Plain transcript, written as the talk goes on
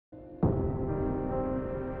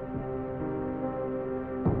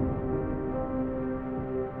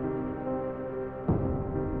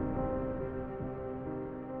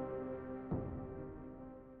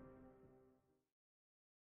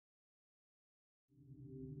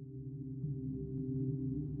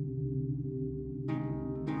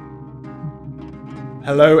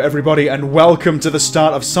Hello everybody and welcome to the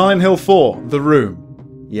start of Silent Hill 4, The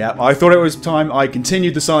Room. Yeah, I thought it was time I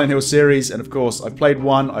continued the Silent Hill series, and of course I've played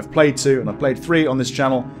 1, I've played 2, and I've played 3 on this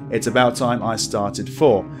channel. It's about time I started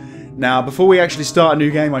 4. Now, before we actually start a new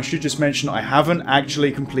game, I should just mention I haven't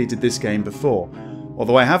actually completed this game before.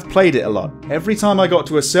 Although I have played it a lot. Every time I got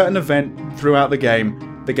to a certain event throughout the game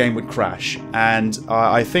would crash. And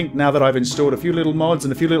I think now that I've installed a few little mods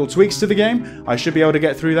and a few little tweaks to the game, I should be able to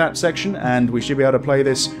get through that section and we should be able to play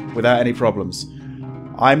this without any problems.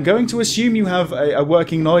 I'm going to assume you have a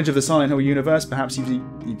working knowledge of the Silent Hill universe. Perhaps you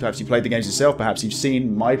played the games yourself, perhaps you've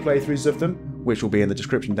seen my playthroughs of them, which will be in the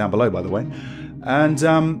description down below, by the way. And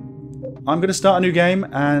I'm going to start a new game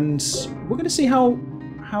and we're going to see how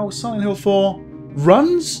Silent Hill 4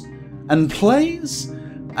 runs and plays,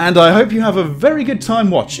 and I hope you have a very good time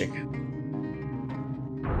watching.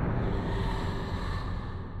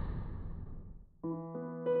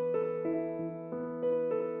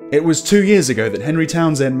 It was 2 years ago that Henry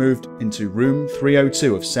Townshend moved into room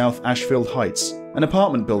 302 of South Ashfield Heights, an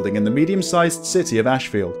apartment building in the medium-sized city of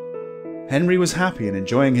Ashfield. Henry was happy and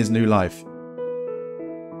enjoying his new life.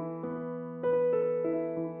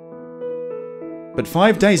 But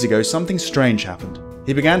 5 days ago, something strange happened.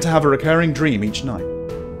 He began to have a recurring dream each night.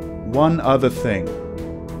 One other thing.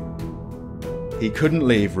 He couldn't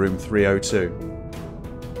leave room 302.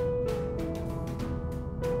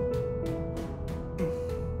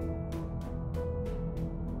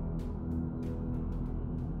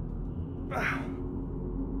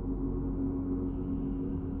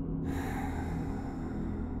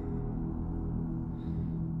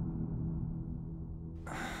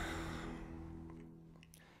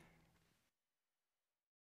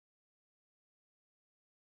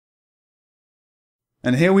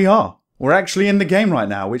 And here we are. We're actually in the game right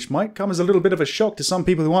now, which might come as a little bit of a shock to some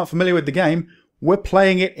people who aren't familiar with the game. We're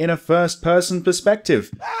playing it in a first-person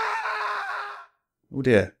perspective. Oh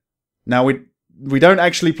dear. Now, we don't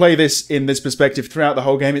actually play this in this perspective throughout the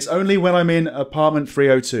whole game. It's only when I'm in apartment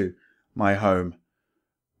 302, my home.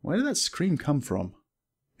 Where did that scream come from?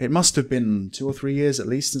 It must have been 2 or 3 years at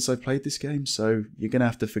least since I've played this game, so you're going to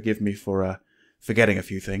have to forgive me for forgetting a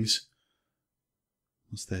few things.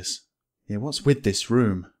 What's this? Yeah, what's with this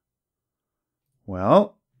room?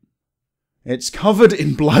 Well, it's covered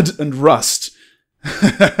in blood and rust.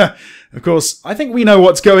 Of course, I think we know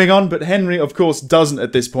what's going on, but Henry, of course, doesn't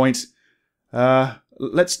at this point.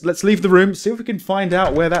 Let's leave the room, see if we can find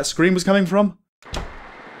out where that scream was coming from.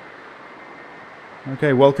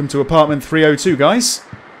 Okay, welcome to apartment 302, guys.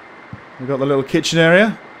 We've got the little kitchen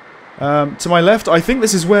area. To my left, I think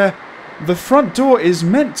this is where the front door is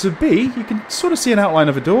meant to be. You can sort of see an outline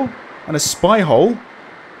of a door. And a spy hole.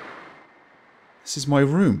 This is my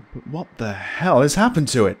room, but what the hell has happened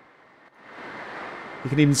to it? You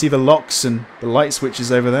can even see the locks and the light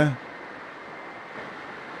switches over there.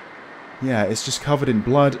 Yeah, it's just covered in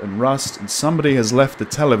blood and rust, and somebody has left the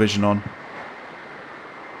television on.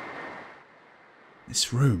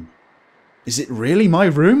 This room. Is it really my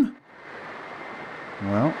room?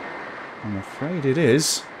 Well, I'm afraid it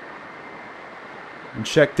is. And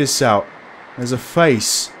check this out. There's a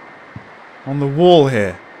face on the wall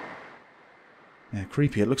here. Yeah,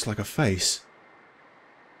 creepy. It looks like a face.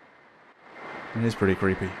 It is pretty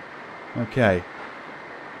creepy. Okay.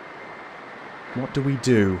 What do we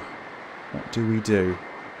do? What do we do?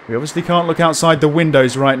 We obviously can't look outside the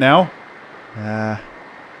windows right now.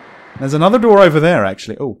 There's another door over there,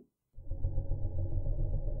 actually. Oh.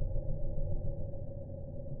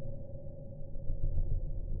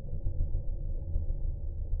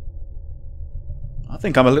 I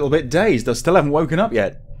think I'm a little bit dazed. I still haven't woken up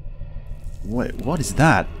yet. Wait, what is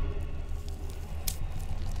that?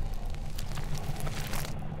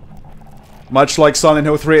 Much like Silent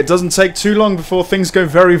Hill 3, it doesn't take too long before things go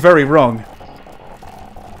very, very wrong.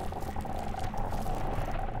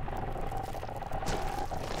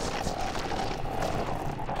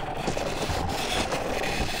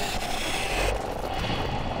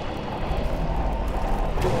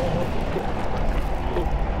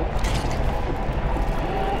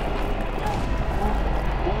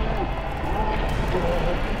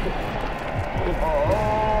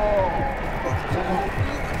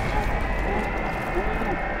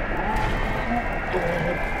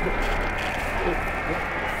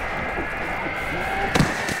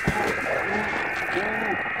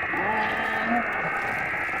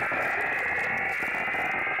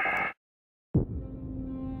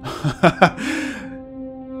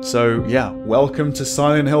 So, yeah, welcome to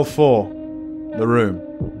Silent Hill 4, The Room.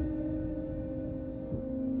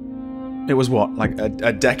 It was what, like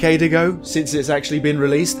a decade ago since it's actually been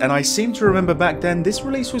released, and I seem to remember back then this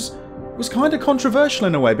release was was kind of controversial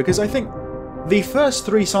in a way, because I think the first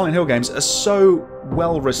 3 Silent Hill games are so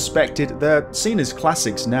well respected. They're seen as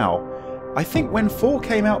classics now. I think when 4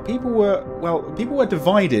 came out, people were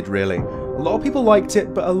divided, really. A lot of people liked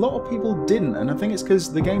it, but a lot of people didn't, and I think it's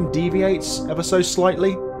because the game deviates ever so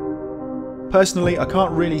slightly. Personally, I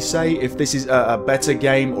can't really say if this is a better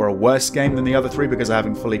game or a worse game than the other 3 because I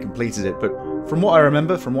haven't fully completed it, but from what I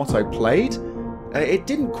remember, from what I played, it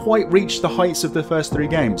didn't quite reach the heights of the first 3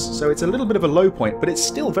 games, so it's a little bit of a low point, but it's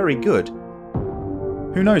still very good.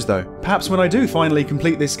 Who knows though, perhaps when I do finally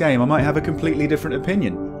complete this game I might have a completely different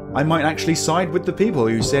opinion. I might actually side with the people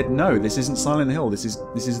who said no, this isn't Silent Hill, this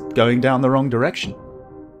is going down the wrong direction.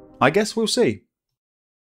 I guess we'll see.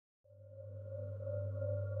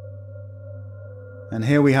 And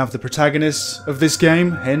here we have the protagonist of this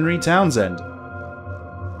game, Henry Townshend.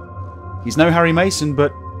 He's no Harry Mason,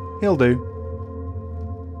 but he'll do.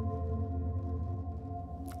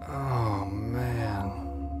 Oh man.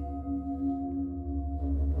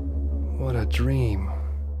 What a dream.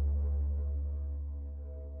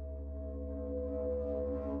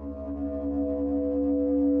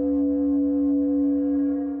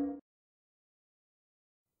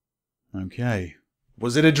 Okay.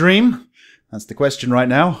 Was it a dream? That's the question right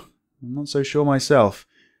now. I'm not so sure myself.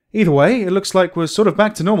 Either way, it looks like we're sort of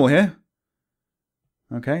back to normal here.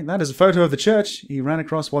 Okay, that is a photo of the church he ran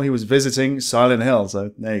across while he was visiting Silent Hill,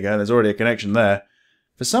 so there you go, there's already a connection there.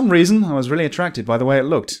 For some reason, I was really attracted by the way it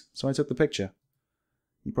looked, so I took the picture.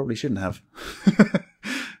 You probably shouldn't have.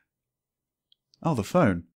 Oh, the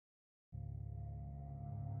phone.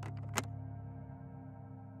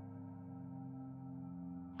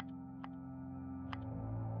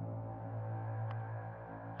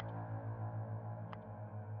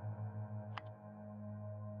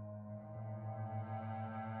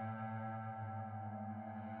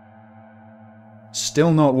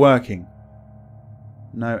 Still not working.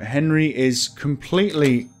 No, Henry is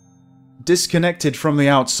completely disconnected from the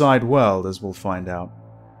outside world, as we'll find out.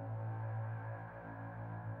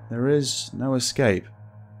 There is no escape.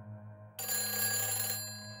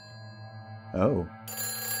 Oh.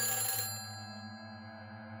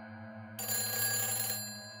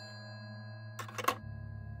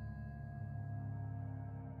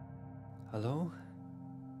 Hello?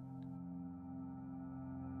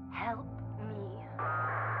 Help me.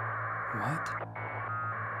 What?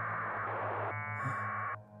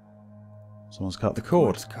 Someone's cut the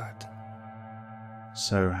cord. Cord's cut.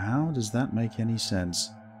 So how does that make any sense?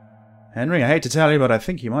 Henry, I hate to tell you, but I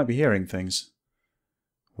think you might be hearing things.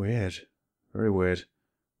 Weird. Very weird.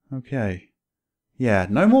 Okay. Yeah,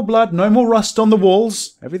 no more blood, no more rust on the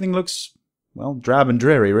walls. Everything looks, well, drab and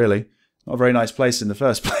dreary, really. Not a very nice place in the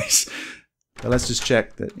first place. But let's just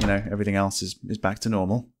check that, you know, everything else is back to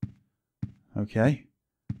normal. Okay.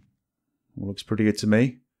 All looks pretty good to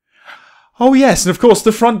me. Oh yes, and of course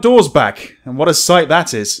the front door's back. And what a sight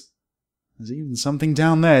that is. There's even something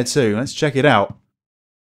down there too. Let's check it out.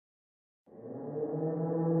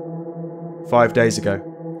 5 days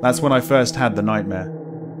ago. That's when I first had the nightmare.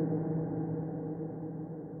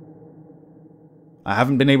 I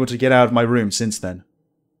haven't been able to get out of my room since then.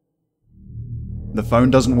 The phone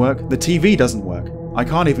doesn't work, the TV doesn't work. I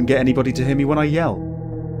can't even get anybody to hear me when I yell.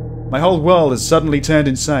 My whole world has suddenly turned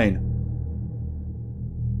insane.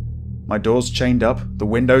 My door's chained up, the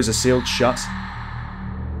windows are sealed shut.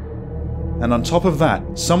 And on top of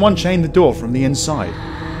that, someone chained the door from the inside.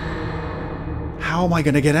 How am I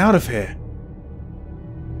going to get out of here?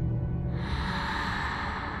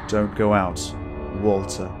 Don't go out,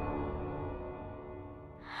 Walter.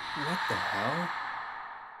 What the hell?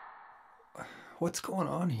 What's going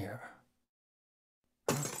on here?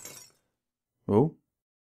 Oh?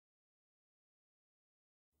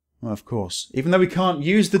 Well, of course. Even though we can't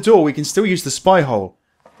use the door, we can still use the spy hole.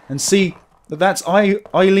 And see that that's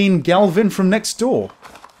Eileen Galvin from next door.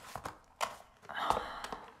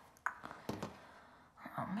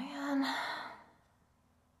 Oh man.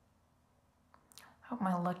 Hope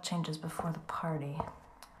my luck changes before the party.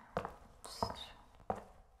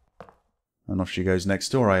 And off she goes next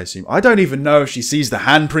door, I assume. I don't even know if she sees the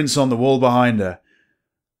handprints on the wall behind her.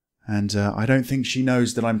 And I don't think she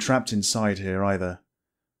knows that I'm trapped inside here either.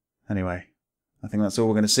 Anyway, I think that's all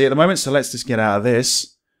we're going to see at the moment, so let's just get out of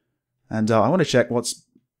this. And I want to check what's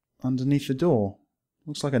underneath the door.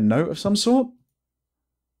 Looks like a note of some sort.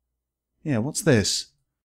 Yeah, what's this?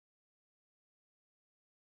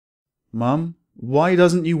 Mum, why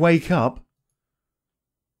doesn't you wake up?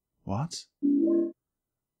 What?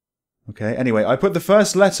 Okay, anyway, I put the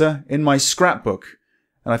first letter in my scrapbook.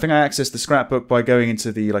 And I think I accessed the scrapbook by going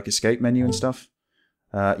into the, like, escape menu and stuff.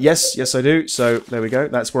 Yes I do. So there we go.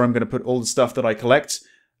 That's where I'm going to put all the stuff that I collect,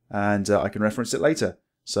 and I can reference it later.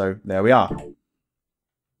 So there we are.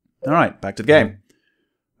 Alright, back to the game.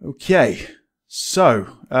 Okay,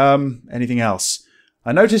 so, anything else?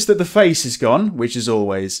 I noticed that the face is gone, which is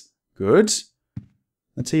always good.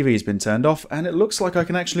 The TV's been turned off, and it looks like I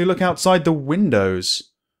can actually look outside the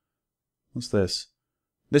windows. What's this?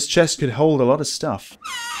 This chest could hold a lot of stuff.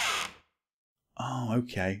 Oh,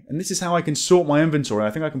 okay. And this is how I can sort my inventory. I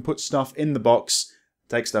think I can put stuff in the box,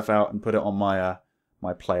 take stuff out, and put it on my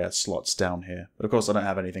my player slots down here. But of course I don't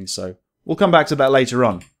have anything, so we'll come back to that later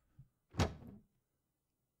on.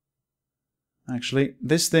 Actually,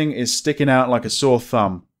 this thing is sticking out like a sore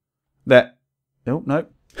thumb. There. Oh, no.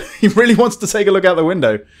 He really wants to take a look out the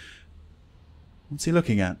window. What's he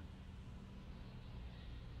looking at?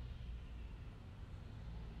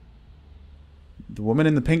 The woman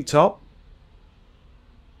in the pink top?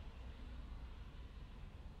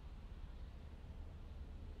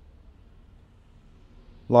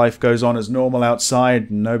 Life goes on as normal outside,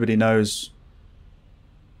 and nobody knows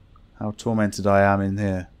how tormented I am in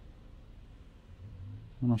here.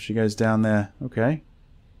 And off she goes down there. Okay.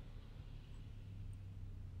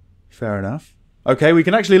 Fair enough. Okay, we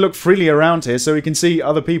can actually look freely around here, so we can see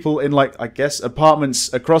other people in, like, I guess,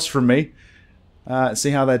 apartments across from me.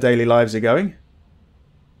 See how their daily lives are going.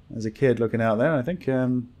 There's a kid looking out there, I think.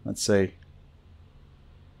 Let's see.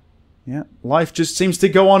 Yeah, life just seems to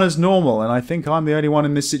go on as normal, and I think I'm the only one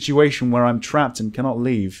in this situation where I'm trapped and cannot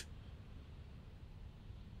leave.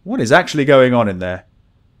 What is actually going on in there?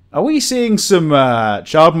 Are we seeing some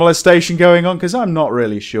child molestation going on? Because I'm not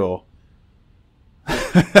really sure.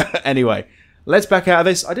 Anyway, let's back out of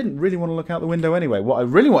this. I didn't really want to look out the window anyway. What I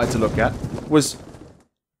really wanted to look at was...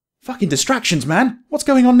 fucking distractions, man! What's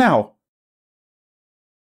going on now?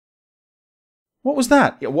 What was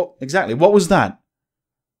that? Yeah, what exactly? What was that?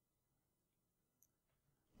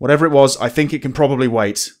 Whatever it was, I think it can probably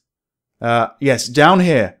wait. Yes, down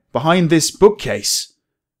here, behind this bookcase,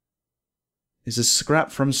 is a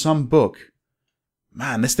scrap from some book.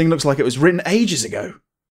 Man, this thing looks like it was written ages ago.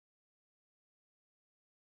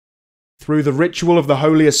 Through the ritual of the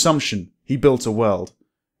Holy Assumption, he built a world.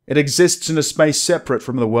 It exists in a space separate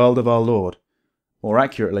from the world of our Lord. More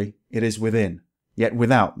accurately, it is within, yet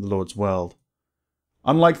without the Lord's world.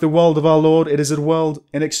 Unlike the world of our Lord, it is a world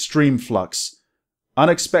in extreme flux.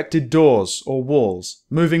 Unexpected doors or walls,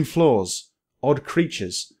 moving floors, odd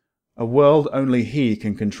creatures. A world only he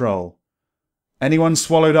can control. Anyone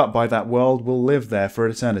swallowed up by that world will live there for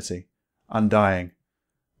eternity, undying.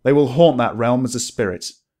 They will haunt that realm as a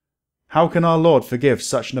spirit. How can our Lord forgive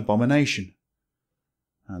such an abomination?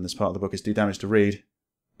 And this part of the book is too damaged to read.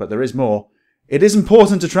 But there is more. It is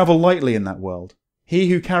important to travel lightly in that world. He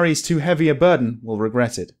who carries too heavy a burden will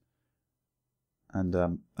regret it. And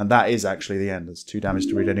that is actually the end. It's too damaged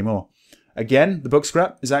to read anymore. Again, the book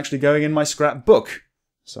scrap is actually going in my scrap book.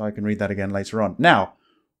 So I can read that again later on. Now,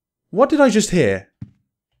 what did I just hear?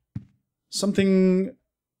 Something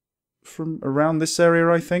from around this area,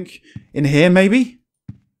 I think. In here, maybe?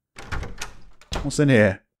 What's in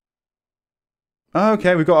here?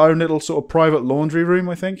 Okay, we've got our own little sort of private laundry room,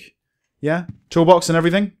 I think. Yeah, toolbox and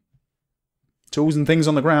everything. Tools and things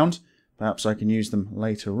on the ground. Perhaps I can use them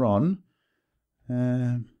later on.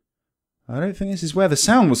 I don't think this is where the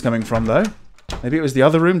sound was coming from, though. Maybe it was the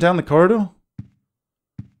other room down the corridor?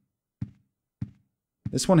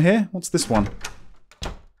 This one here? What's this one?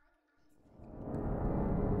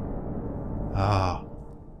 Ah,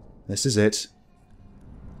 this is it.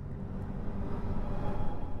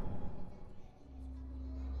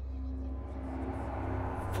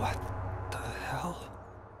 What the hell?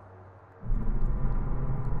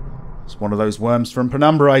 It's one of those worms from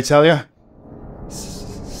Penumbra, I tell ya.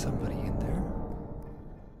 Somebody in there?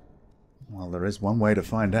 Well, there is one way to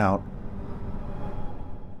find out.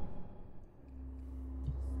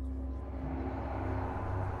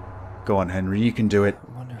 Go on, Henry, you can do it.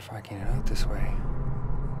 I wonder if I can get out this way.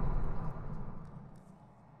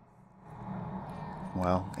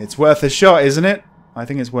 Well, it's worth a shot, isn't it? I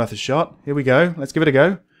think it's worth a shot. Here we go. Let's give it a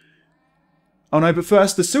go. Oh no, but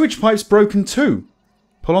first, the sewage pipe's broken too.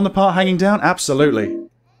 Pull on the part hanging down? Absolutely.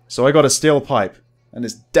 So I got a steel pipe. And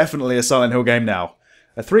it's definitely a Silent Hill game now.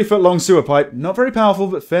 A 3-foot-long sewer pipe. Not very powerful,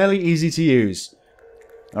 but fairly easy to use.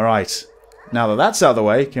 Alright. Now that that's out of the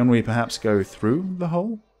way, can we perhaps go through the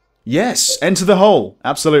hole? Yes! Enter the hole!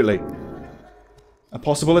 Absolutely. A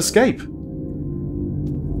possible escape.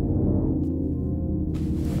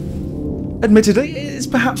 Admittedly, it's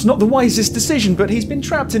perhaps not the wisest decision, but he's been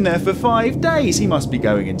trapped in there for 5 days. He must be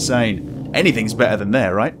going insane. Anything's better than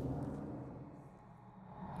there, right?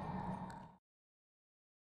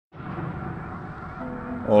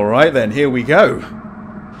 Alright then, here we go.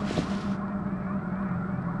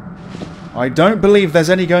 I don't believe there's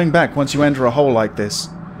any going back once you enter a hole like this.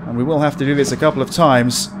 And we will have to do this a couple of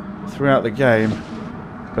times throughout the game.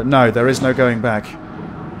 But no, there is no going back.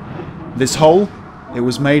 This hole, it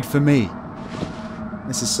was made for me.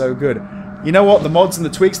 This is so good. You know what? The mods and the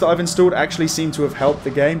tweaks that I've installed actually seem to have helped the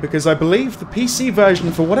game, because I believe the PC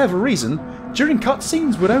version, for whatever reason, during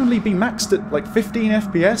cutscenes would only be maxed at like 15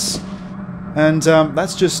 FPS. And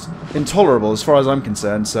that's just intolerable as far as I'm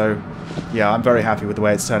concerned, so yeah, I'm very happy with the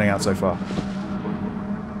way it's turning out so far.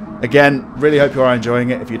 Again, really hope you are enjoying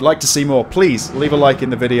it. If you'd like to see more, please leave a like in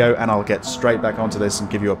the video and I'll get straight back onto this and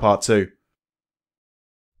give you a part 2.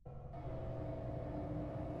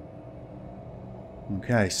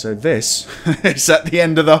 Okay, so this is at the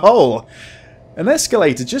end of the hole. An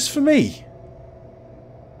escalator just for me.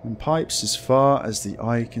 And pipes as far as the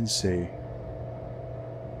eye can see.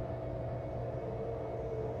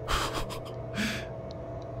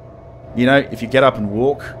 You know, if you get up and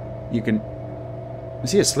walk, you can...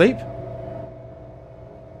 Is he asleep?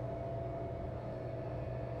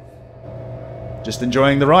 Just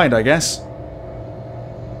enjoying the ride, I guess.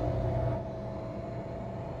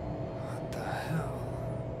 What the hell?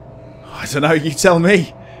 I don't know, you tell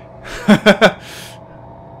me.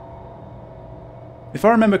 If I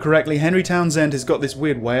remember correctly, Henry Townshend has got this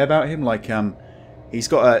weird way about him, like, he's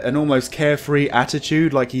got an almost carefree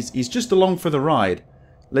attitude, like he's just along for the ride.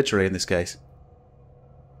 Literally, in this case.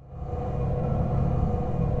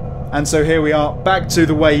 And so here we are, back to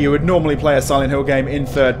the way you would normally play a Silent Hill game in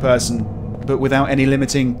third person, but without any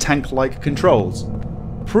limiting tank-like controls.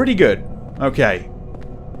 Pretty good. Okay.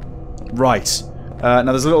 Right. Now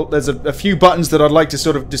there's a few buttons that I'd like to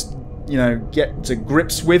sort of just, you know, get to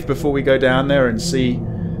grips with before we go down there and see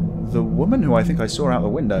the woman who I think I saw out the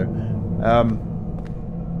window.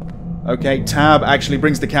 Okay, tab actually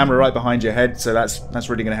brings the camera right behind your head, so that's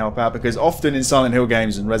really going to help out, because often in Silent Hill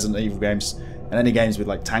games and Resident Evil games and any games with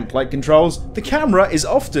like tank-like controls, the camera is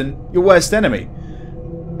often your worst enemy.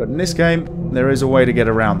 But in this game, there is a way to get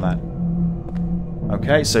around that.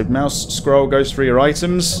 Okay, so mouse scroll goes through your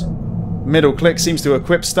items. Middle click seems to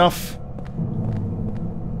equip stuff.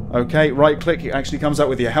 Okay, right click actually comes up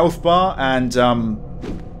with your health bar, and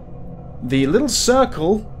the little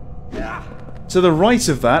circle to the right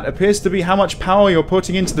of that appears to be how much power you're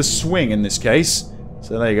putting into the swing in this case.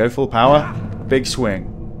 So there you go, full power, big swing.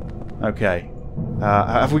 Okay.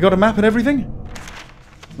 Have we got a map and everything?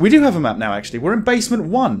 We do have a map now, actually. We're in basement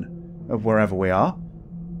 1 of wherever we are.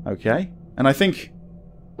 Okay. And I think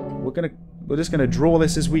we're just gonna draw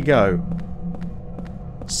this as we go.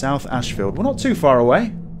 South Ashfield. We're not too far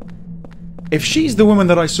away. If she's the woman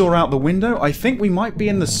that I saw out the window, I think we might be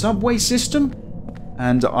in the subway system.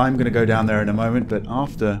 And I'm going to go down there in a moment, but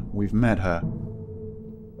after we've met her.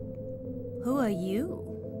 Who are you?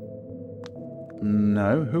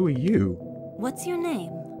 No, who are you? What's your name?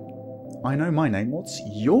 I know my name. What's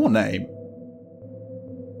your name?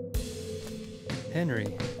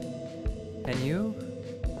 Henry. And you?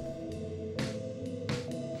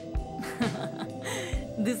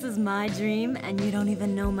 This is my dream, and you don't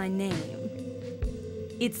even know my name.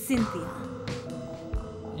 It's Cynthia.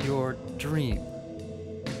 Your dream.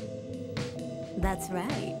 That's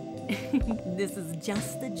right. This is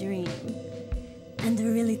just a dream. And a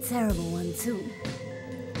really terrible one, too.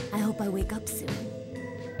 I hope I wake up soon.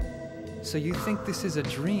 So you think this is a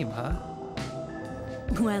dream, huh?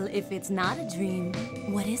 Well, if it's not a dream,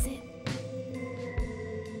 what is it?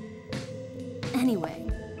 Anyway,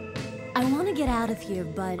 I want to get out of here,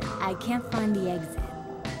 but I can't find the exit.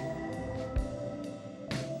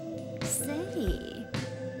 Say,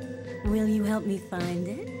 will you help me find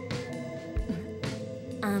it?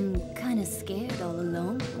 I'm kinda scared all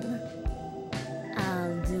alone.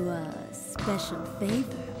 I'll do a special favor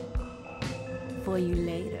for you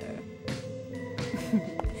later.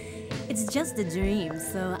 It's just a dream,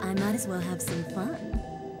 so I might as well have some fun.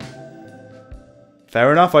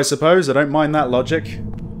 Fair enough, I suppose. I don't mind that logic.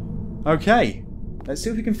 Okay. Let's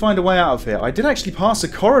see if we can find a way out of here. I did actually pass a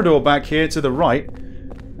corridor back here to the right.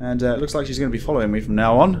 And it looks like she's going to be following me from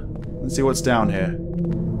now on. Let's see what's down here.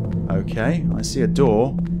 Okay, I see a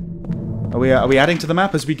door. Are we adding to the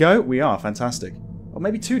map as we go? We are, fantastic. Or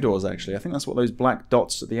maybe 2 doors, actually. I think that's what those black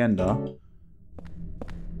dots at the end are.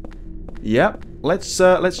 Yep, let's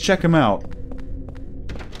check them out.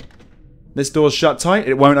 This door's shut tight.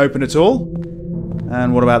 It won't open at all.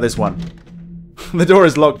 And what about this one? The door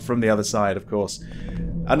is locked from the other side, of course.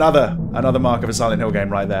 Another mark of a Silent Hill game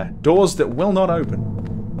right there. Doors that will not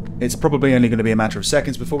open. It's probably only going to be a matter of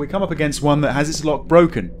seconds before we come up against one that has its lock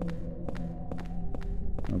broken.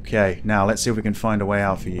 Okay, now let's see if we can find a way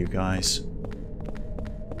out for you guys.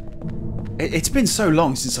 It's been so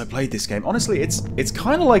long since I played this game. Honestly, it's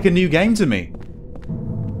kind of like a new game to me.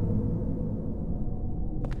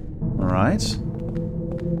 Alright.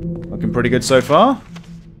 Looking pretty good so far.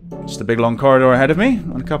 Just a big long corridor ahead of me,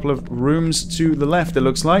 and a couple of rooms to the left, it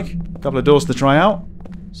looks like. A couple of doors to try out.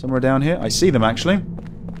 Somewhere down here. I see them, actually.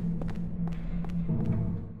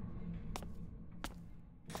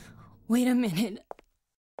 Wait a minute.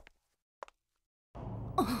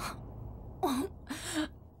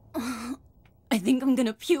 I think I'm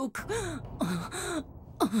gonna puke.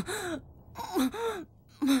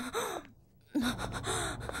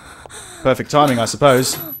 Perfect timing, I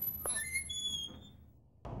suppose.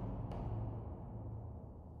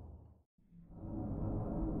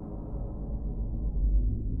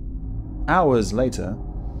 Hours later.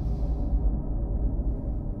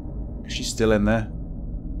 She's still in there.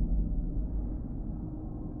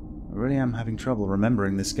 I really am having trouble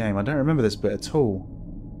remembering this game. I don't remember this bit at all.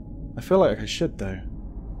 I feel like I should, though.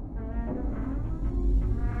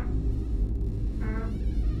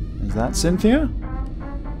 Is that Cynthia?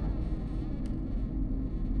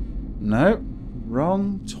 No.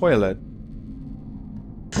 Wrong toilet.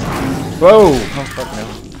 Whoa! Oh, fuck no.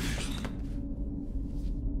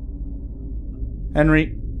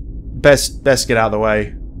 Henry, best get out of the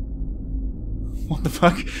way. What the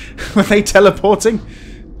fuck? Were they teleporting?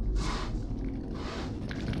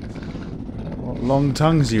 What long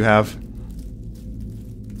tongues you have.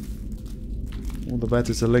 All the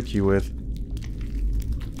better to lick you with.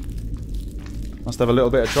 Must have a little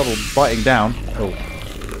bit of trouble biting down. Oh.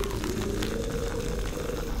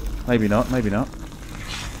 Maybe not, maybe not.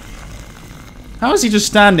 How is he just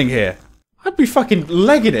standing here? I'd be fucking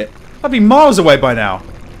legging it. I'd be miles away by now.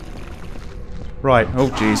 Right. Oh,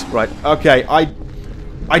 jeez. Right. Okay.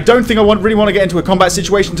 I don't think I really want to get into a combat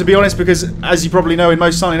situation, to be honest, because, as you probably know, in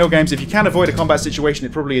most Silent Hill games, if you can avoid a combat situation,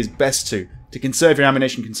 it probably is best to conserve your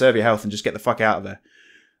ammunition, conserve your health, and just get the fuck out of there.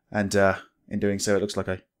 And, in doing so, it looks like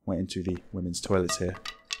I went into the women's toilets here.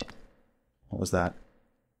 What was that?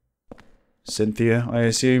 Cynthia, I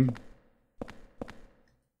assume?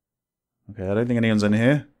 Okay, I don't think anyone's in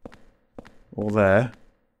here. Or there.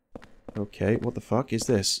 Okay, what the fuck is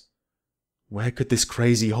this? Where could this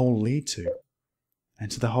crazy hole lead to?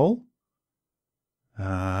 Enter the hole?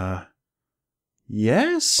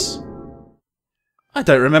 Yes? I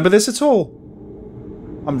don't remember this at all.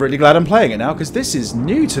 I'm really glad I'm playing it now, because this is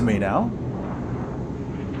new to me now.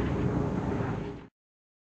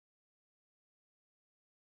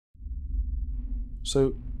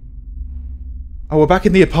 So... Oh, we're back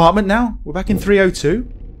in the apartment now? We're back in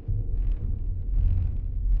 302?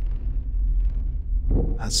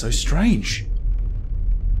 That's so strange.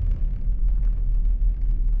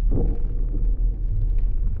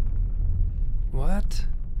 What?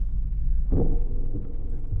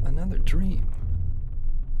 Another dream.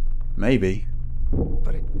 Maybe.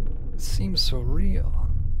 But it seems so real.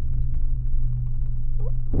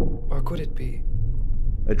 Or could it be?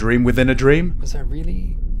 A dream within a dream? Was I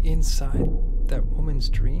really inside that woman's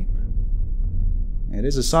dream? It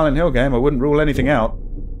is a Silent Hill game. I wouldn't rule anything out.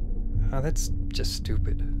 Oh, that's just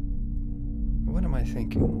stupid. What am I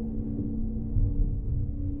thinking?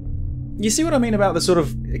 You see what I mean about the sort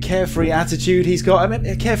of carefree attitude he's got? I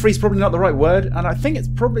mean, carefree's probably not the right word, and I think it's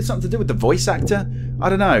probably something to do with the voice actor. I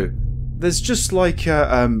don't know. There's just like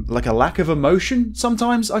a lack of emotion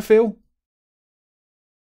sometimes, I feel.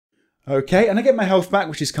 Okay, and I get my health back,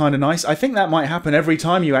 which is kind of nice. I think that might happen every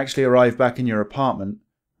time you actually arrive back in your apartment.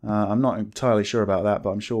 I'm not entirely sure about that, but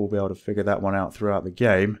I'm sure we'll be able to figure that one out throughout the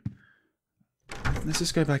game. Let's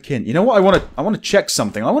just go back in. You know what? I want to check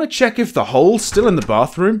something. I want to check if the hole's still in the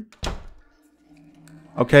bathroom.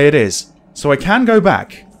 Okay, it is. So I can go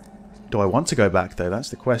back. Do I want to go back, though? That's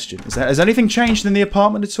the question. Has anything changed in the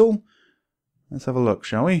apartment at all? Let's have a look,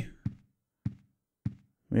 shall we?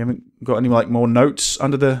 We haven't got any, like, more notes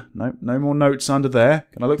under the... No, no more notes under there.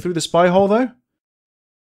 Can I look through the spy hole, though?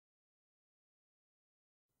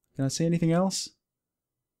 Can I see anything else?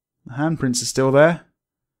 The handprints are still there.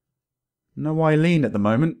 No Eileen at the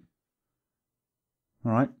moment.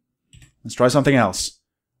 Alright. Let's try something else.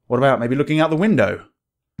 What about maybe looking out the window?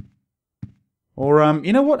 Or,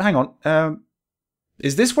 you know what? Hang on.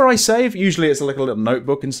 Is this where I save? Usually it's like a little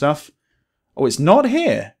notebook and stuff. Oh, it's not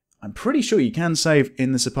here. I'm pretty sure you can save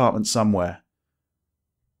in this apartment somewhere.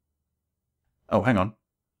 Oh, hang on.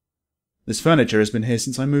 This furniture has been here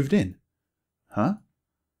since I moved in. Huh?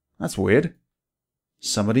 That's weird.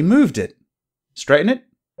 Somebody moved it. Straighten it?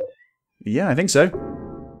 Yeah, I think so.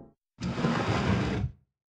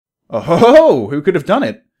 Oh, ho, ho, who could have done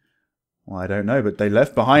it? Well, I don't know, but they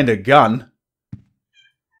left behind a gun.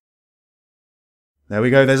 There we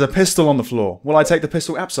go, there's a pistol on the floor. Will I take the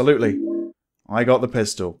pistol? Absolutely. I got the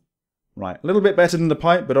pistol. Right, a little bit better than the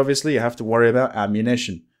pipe, but obviously you have to worry about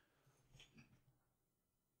ammunition.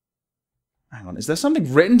 Hang on, is there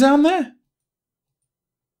something written down there?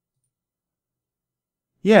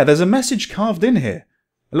 Yeah, there's a message carved in here.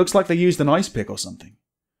 It looks like they used an ice pick or something.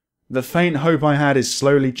 The faint hope I had is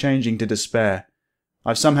slowly changing to despair.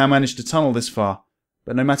 I've somehow managed to tunnel this far,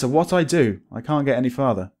 but no matter what I do, I can't get any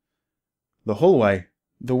farther. The hallway,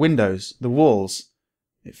 the windows, the walls.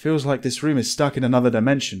 It feels like this room is stuck in another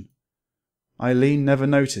dimension. Eileen never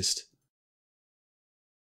noticed.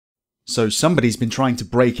 So somebody's been trying to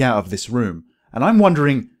break out of this room, and I'm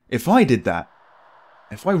wondering if I did that,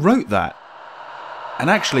 if I wrote that. And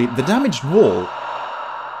actually, the damaged wall,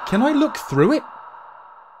 can I look through it?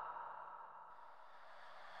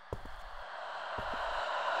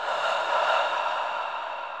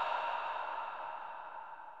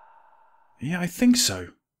 Yeah, I think so.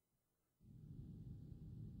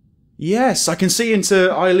 Yes, I can see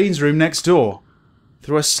into Eileen's room next door.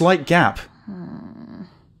 Through a slight gap.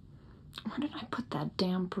 Where did I put that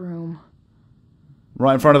damn broom?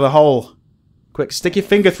 Right in front of the hole. Quick, stick your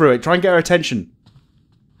finger through it. Try and get her attention.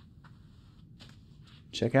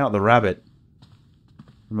 Check out the rabbit.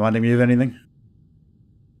 Reminding me of anything?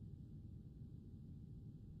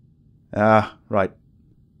 Ah, right.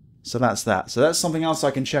 So that's that. So that's something else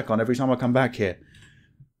I can check on every time I come back here.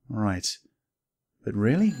 Right. But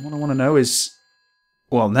really, what I want to know is...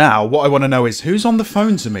 Well, now, what I want to know is who's on the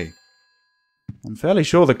phone to me? I'm fairly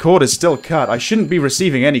sure the cord is still cut. I shouldn't be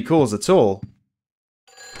receiving any calls at all.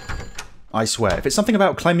 I swear, if it's something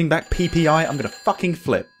about claiming back PPI, I'm gonna fucking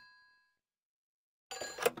flip.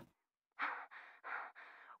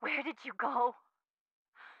 Where did you go?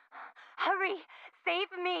 Hurry!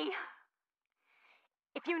 Save me!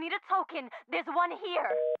 If you need a token, there's one here.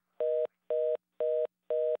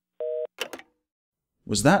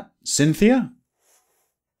 Was that Cynthia?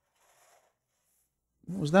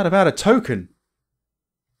 What was that about a token?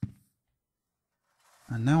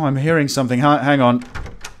 And now I'm hearing something. Hang on.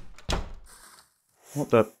 What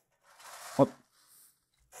the... What?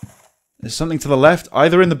 There's something to the left,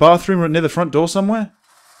 either in the bathroom or near the front door somewhere?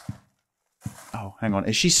 Oh, hang on.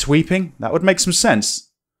 Is she sweeping? That would make some sense.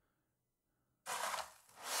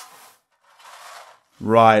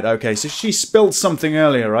 Right, okay. So she spilled something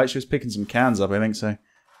earlier, right? She was picking some cans up, I think so.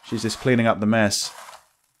 She's just cleaning up the mess.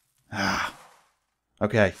 Ah.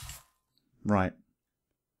 Okay. Right.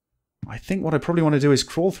 I think what I probably want to do is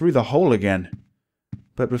crawl through the hole again.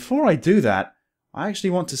 But before I do that, I actually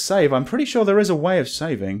want to save. I'm pretty sure there is a way of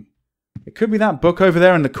saving. It could be that book over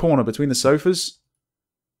there in the corner between the sofas.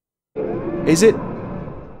 Is it?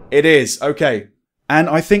 It is. Okay. And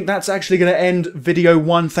I think that's actually going to end video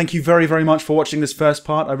 1. Thank you very, very much for watching this first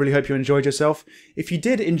part. I really hope you enjoyed yourself. If you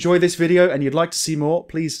did enjoy this video and you'd like to see more,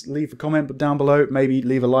 please leave a comment down below. Maybe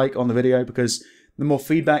leave a like on the video, because the more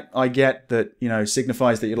feedback I get that, you know,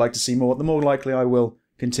 signifies that you'd like to see more, the more likely I will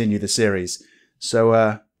continue the series.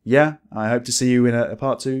 So, yeah, I hope to see you in a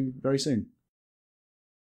part 2 very soon.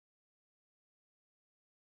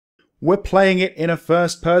 We're playing it in a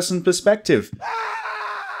first-person perspective.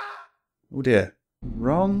 Oh dear.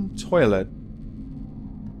 Wrong toilet.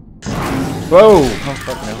 Whoa! Oh,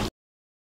 fuck me.